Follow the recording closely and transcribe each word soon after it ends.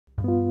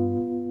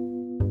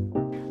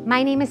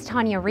My name is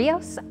Tanya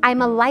Rios.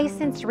 I'm a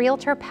licensed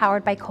realtor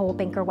powered by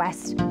Coldwell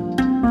West.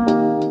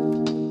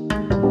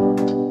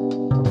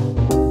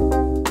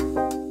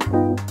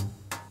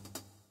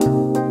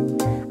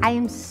 I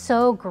am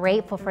so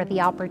grateful for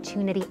the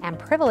opportunity and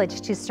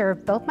privilege to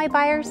serve both my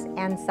buyers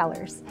and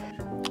sellers.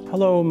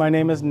 Hello, my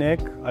name is Nick.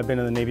 I've been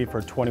in the Navy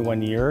for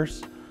 21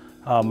 years.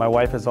 My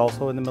wife is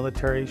also in the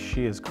military.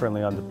 She is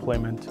currently on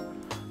deployment.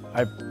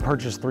 I've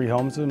purchased 3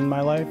 homes in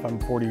my life. I'm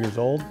 40 years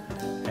old,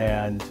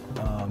 and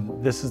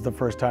this is the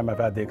first time I've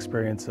had the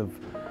experience of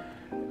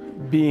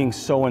being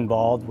so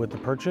involved with the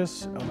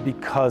purchase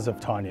because of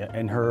Tanya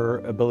and her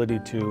ability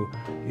to,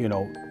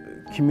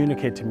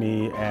 communicate to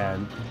me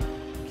and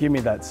give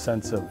me that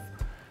sense of,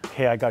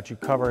 hey, I got you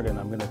covered and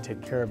I'm going to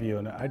take care of you.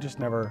 And I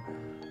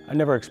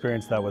never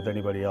experienced that with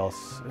anybody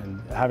else. And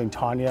having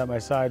Tanya at my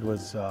side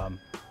was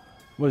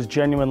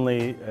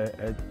genuinely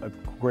a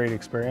great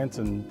experience.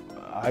 And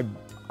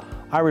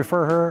I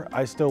refer her,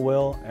 I still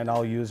will, and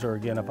I'll use her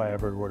again if I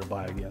ever were to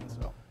buy again.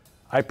 So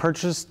I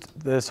purchased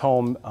this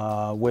home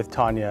with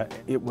Tanya.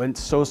 It went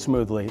so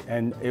smoothly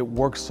and it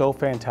worked so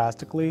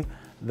fantastically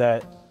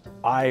that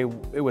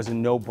it was a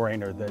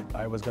no-brainer that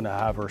I was going to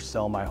have her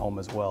sell my home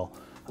as well.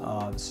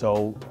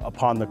 So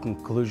upon the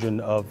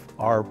conclusion of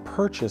our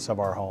purchase of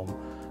our home,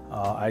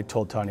 I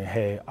told Tanya,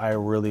 hey, I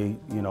really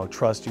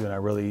trust you, and I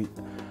really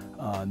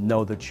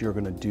know that you're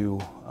going to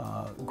do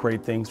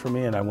great things for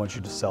me, and I want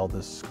you to sell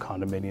this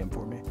condominium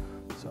for me.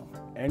 So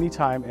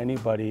anytime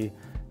anybody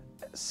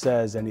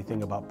says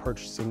anything about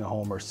purchasing a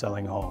home or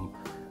selling a home,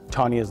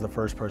 Tanya is the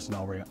first person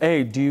I'll ring.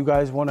 Hey, do you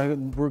guys want a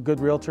good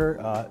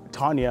realtor?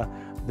 Tanya,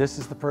 this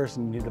is the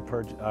person you need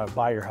to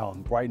buy your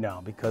home right now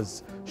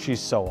because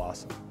she's so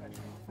awesome.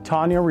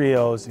 Tanya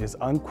Rios is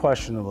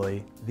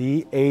unquestionably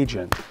the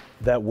agent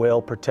that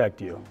will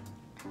protect you.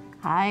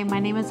 Hi, my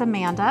name is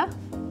Amanda.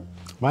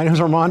 My name is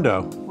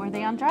Armando. We're the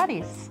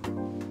Andrades.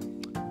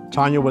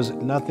 Tanya was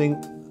nothing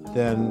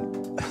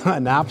than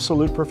an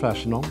absolute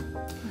professional.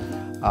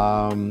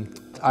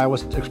 I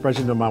was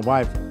expressing to my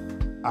wife,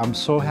 I'm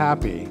so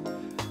happy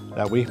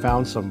that we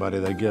found somebody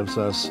that gives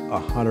us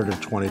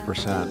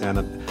 120%.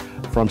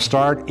 And from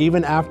start,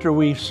 even after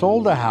we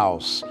sold the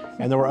house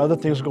and there were other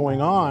things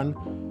going on,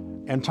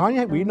 and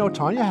Tanya, we know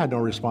Tanya had no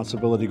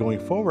responsibility going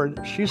forward.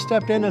 She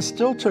stepped in and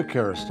still took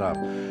care of stuff.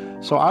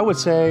 So I would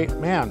say,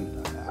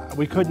 man,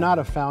 we could not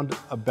have found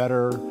a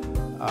better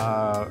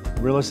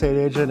real estate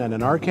agent. And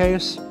in our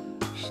case,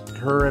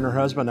 her and her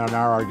husband are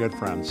now our good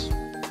friends.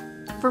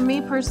 For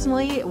me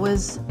personally, it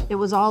was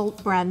all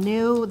brand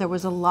new. There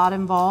was a lot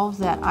involved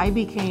that I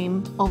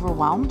became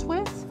overwhelmed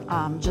with,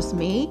 just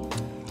me.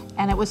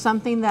 And it was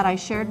something that I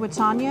shared with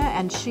Tanya,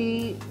 and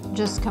she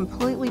just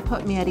completely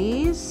put me at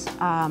ease,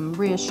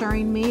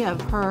 reassuring me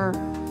of her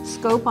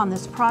scope on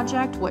this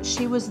project, what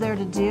she was there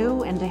to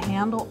do and to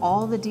handle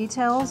all the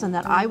details, and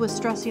that I was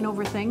stressing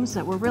over things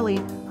that were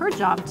really her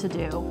job to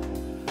do.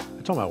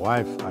 I told my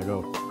wife, I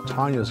go,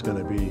 Tanya's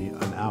gonna be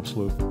an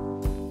absolute,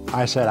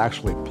 I said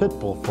actually pit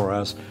bull for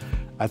us.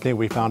 I think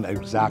we found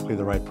exactly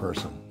the right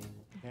person.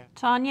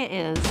 Tanya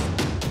is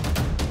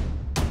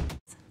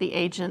the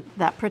agent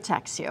that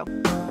protects you.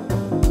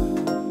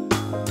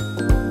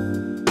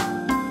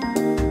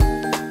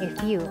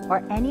 If you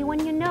or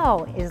anyone you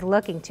know is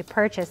looking to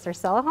purchase or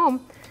sell a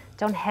home,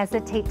 don't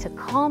hesitate to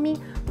call me,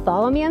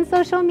 follow me on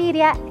social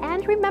media,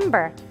 and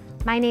remember,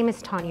 my name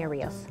is Tanya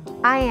Rios.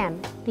 I am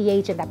the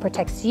agent that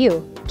protects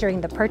you during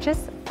the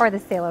purchase or the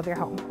sale of your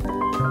home.